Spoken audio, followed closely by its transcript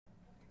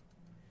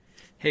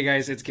Hey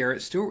guys, it's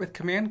Garrett Stewart with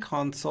Command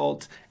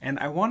Consult, and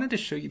I wanted to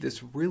show you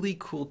this really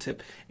cool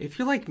tip. If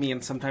you're like me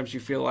and sometimes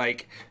you feel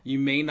like you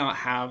may not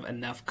have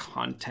enough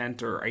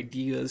content or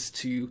ideas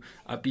to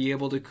be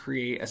able to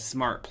create a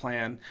smart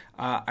plan,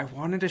 I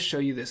wanted to show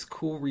you this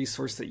cool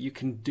resource that you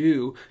can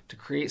do to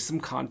create some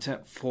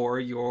content for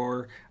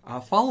your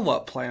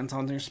follow-up plans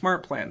on your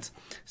smart plans.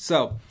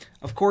 So,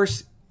 of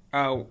course,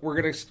 we're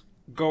going to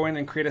go in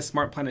and create a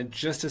smart plan in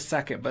just a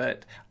second,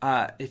 but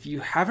if you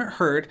haven't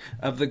heard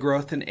of the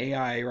growth in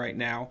AI right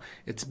now,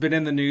 it's been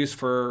in the news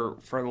for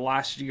the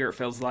last year, it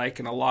feels like,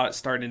 and a lot is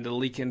starting to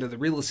leak into the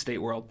real estate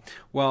world.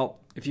 Well,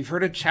 if you've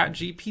heard of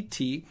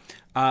ChatGPT,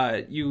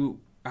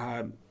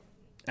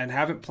 and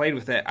haven't played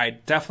with it, I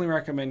definitely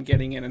recommend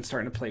getting in and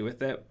starting to play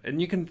with it. And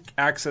you can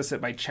access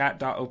it by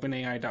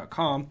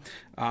chat.openai.com.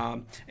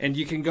 And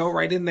you can go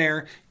right in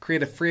there,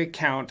 create a free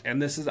account.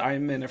 And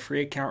I'm in a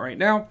free account right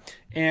now.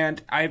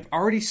 And I've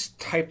already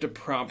typed a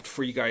prompt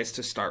for you guys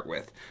to start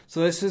with.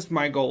 So this is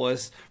my goal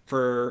is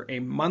for a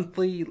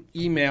monthly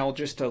email,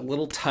 just a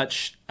little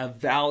touch of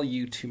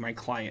value to my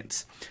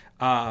clients.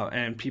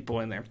 And people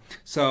in there.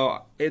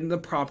 So in the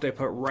prompt, I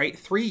put write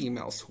 3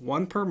 emails,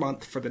 1 per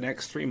month for the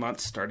next 3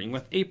 months, starting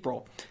with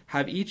April.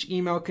 Have each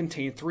email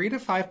contain 3 to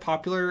 5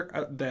 popular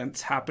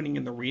events happening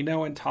in the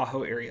Reno and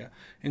Tahoe area.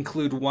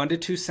 Include 1 to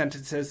 2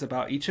 sentences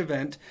about each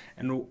event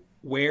and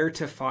where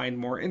to find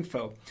more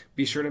info.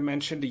 Be sure to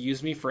mention to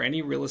use me for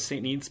any real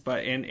estate needs,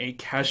 but in a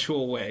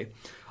casual way.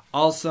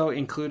 Also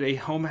include a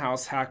home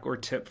house hack or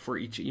tip for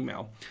each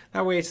email.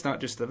 That way it's not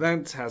just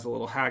events, has a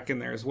little hack in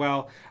there as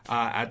well.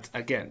 Adds,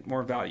 again,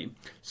 more value.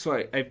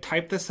 So I've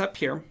typed this up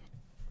here,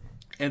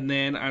 and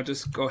then I'll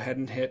just go ahead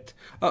and hit,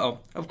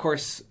 of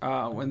course,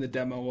 when the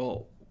demo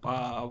we'll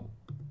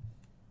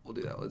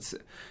do that. Let's see.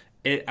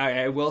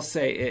 I will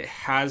say it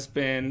has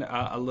been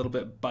a little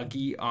bit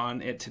buggy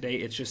on it today.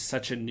 It's just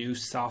such a new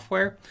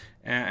software,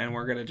 and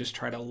we're gonna just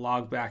try to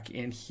log back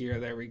in here.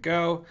 There we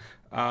go.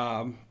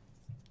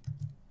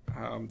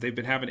 They've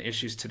been having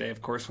issues today,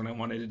 of course, when I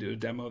wanted to do a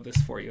demo of this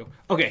for you.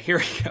 Okay, here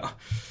we go.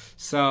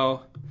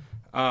 So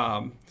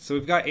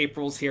we've got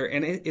April's here,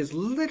 and it is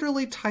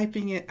literally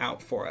typing it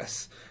out for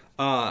us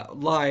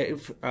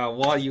live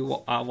while you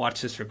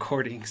watch this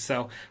recording.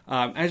 So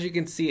as you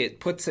can see, it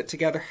puts it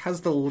together,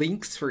 has the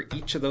links for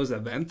each of those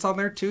events on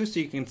there too,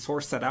 so you can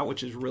source that out,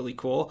 which is really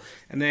cool.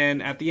 And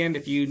then at the end,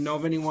 if you know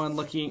of anyone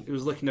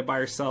who's looking to buy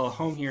or sell a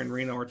home here in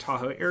Reno or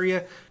Tahoe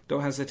area,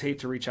 don't hesitate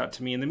to reach out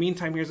to me. In the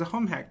meantime, here's a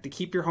home hack to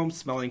keep your home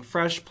smelling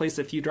fresh. Place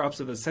a few drops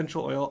of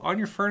essential oil on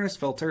your furnace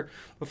filter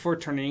before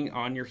turning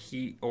on your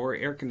heat or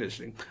air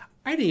conditioning.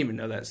 I didn't even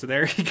know that, so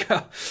there you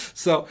go.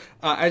 So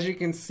as you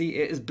can see,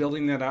 it is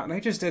building that out, and I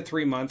just did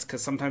 3 months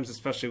because sometimes,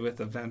 especially with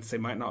events, they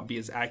might not be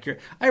as accurate.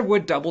 I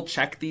would double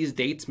check these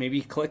dates,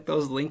 maybe click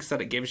those links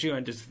that it gives you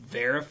and just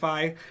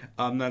verify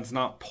that's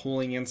not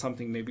pulling in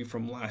something maybe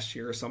from last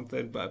year or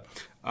something, but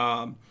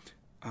I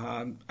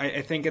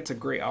think it's a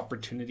great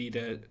opportunity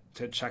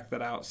to check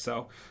that out.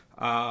 So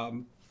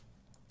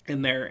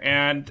in there,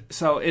 and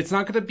so it's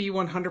not going to be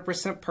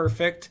 100%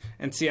 perfect.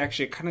 And see,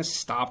 actually it kind of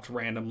stopped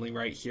randomly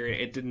right here.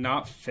 It did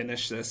not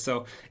finish this.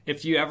 So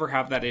if you ever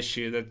have that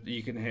issue, that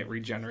you can hit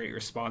regenerate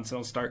response,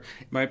 it'll start.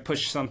 It might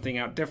push something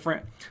out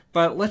different,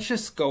 but let's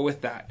just go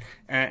with that,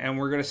 and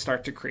we're going to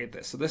start to create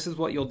this. So this is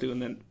what you'll do in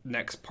the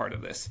next part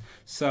of this.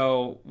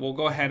 So we'll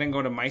go ahead and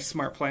go to my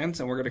smart plans,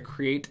 and we're going to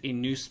create a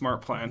new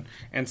smart plan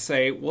and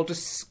say we'll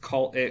just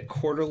call it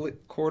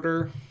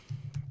quarter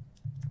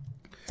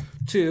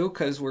 2,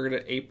 because we're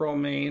going to April,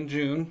 May, and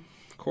June,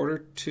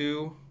 quarter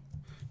 2,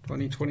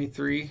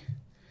 2023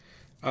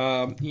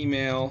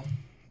 email,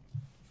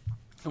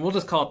 and we'll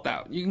just call it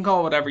that. You can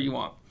call it whatever you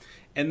want.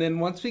 And then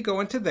once we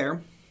go into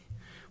there,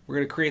 we're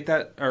going to create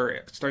that, or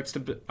it starts to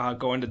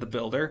go into the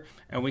builder,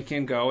 and we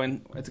can go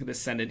and it's going to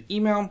send an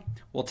email.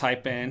 We'll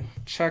type in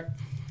check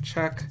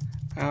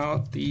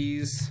out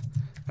these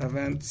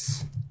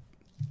events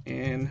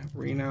in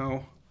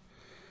Reno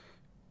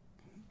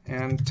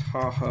and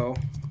Tahoe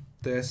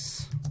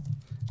this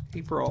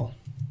April.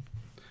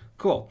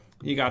 Cool.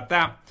 You got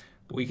that.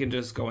 We can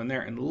just go in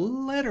there and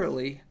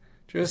literally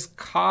just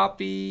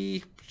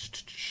copy.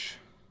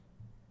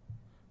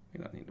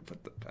 We don't need to put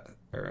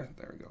there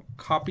we go.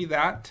 Copy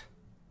that.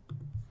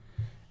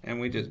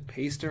 And we just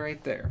paste it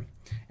right there.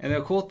 And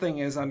the cool thing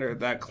is, under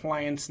that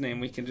client's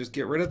name, we can just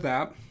get rid of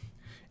that.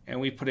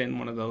 And we put in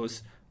one of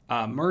those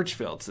merge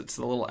fields. It's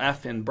the little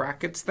F in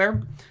brackets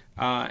there.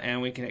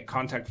 And we can hit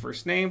contact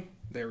first name.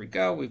 There we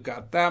go. We've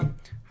got that.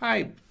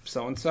 Hi,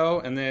 so-and-so.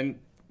 And then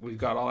we've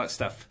got all that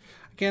stuff.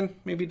 Again,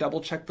 maybe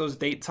double check those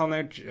dates on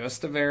there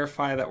just to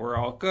verify that we're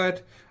all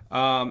good.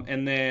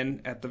 And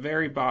then at the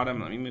very bottom,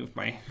 let me move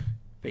my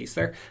face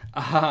there.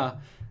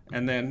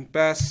 And then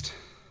best.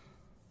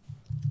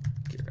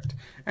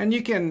 And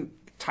you can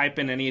type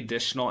in any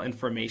additional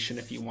information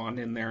if you want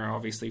in there,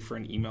 obviously for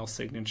an email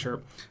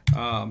signature.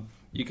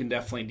 You can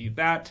definitely do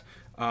that.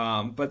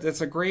 But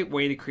it's a great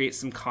way to create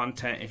some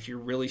content if you're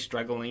really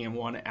struggling and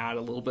want to add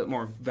a little bit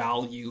more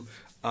value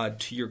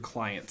to your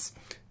clients.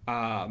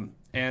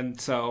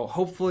 And so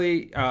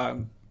hopefully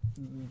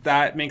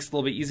that makes it a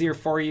little bit easier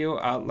for you.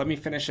 Let me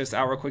finish this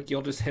out real quick.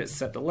 You'll just hit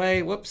set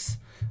delay. Whoops.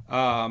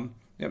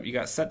 Yep, you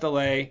got set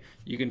delay.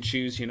 You can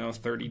choose,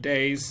 30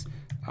 days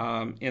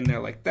in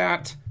there like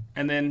that,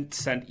 and then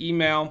send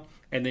email,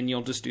 and then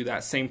you'll just do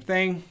that same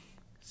thing,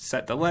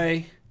 set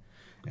delay,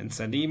 and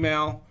send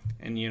email,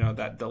 and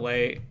that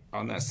delay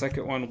on that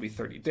second one will be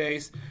 30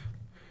 days.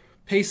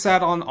 Paste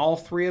that on all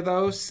three of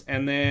those,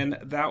 and then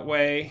that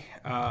way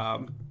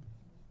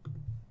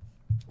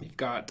you've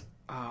got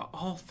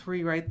all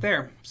three right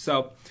there.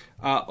 So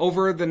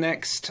over the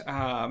next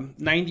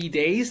 90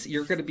 days,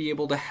 you're going to be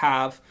able to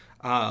have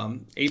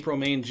April,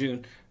 May, and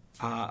June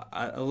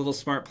a little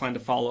smart plan to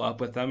follow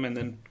up with them. And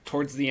then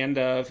towards the end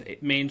of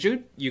May and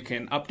June, you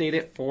can update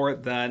it for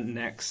the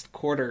next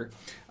quarter.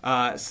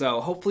 So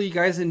hopefully you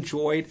guys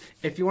enjoyed.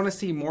 If you want to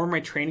see more of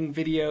my training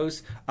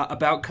videos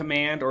about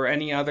Command or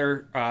any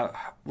other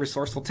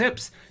resourceful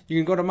tips, you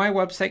can go to my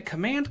website,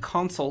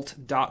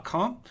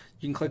 commandconsult.com.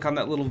 You can click on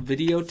that little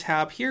video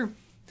tab here,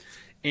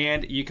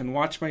 and you can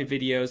watch my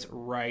videos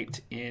right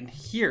in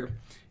here.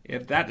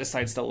 If that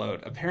decides to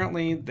load.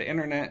 Apparently the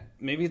internet,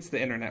 maybe it's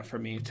the internet for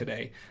me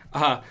today.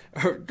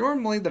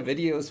 Normally the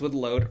videos would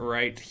load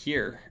right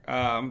here,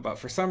 but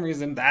for some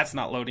reason that's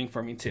not loading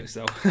for me too.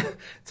 So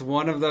it's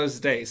one of those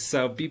days.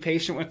 So be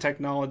patient with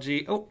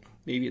technology. Oh,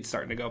 maybe it's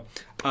starting to go.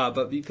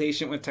 But be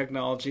patient with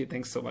technology.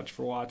 Thanks so much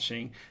for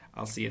watching.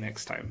 I'll see you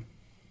next time.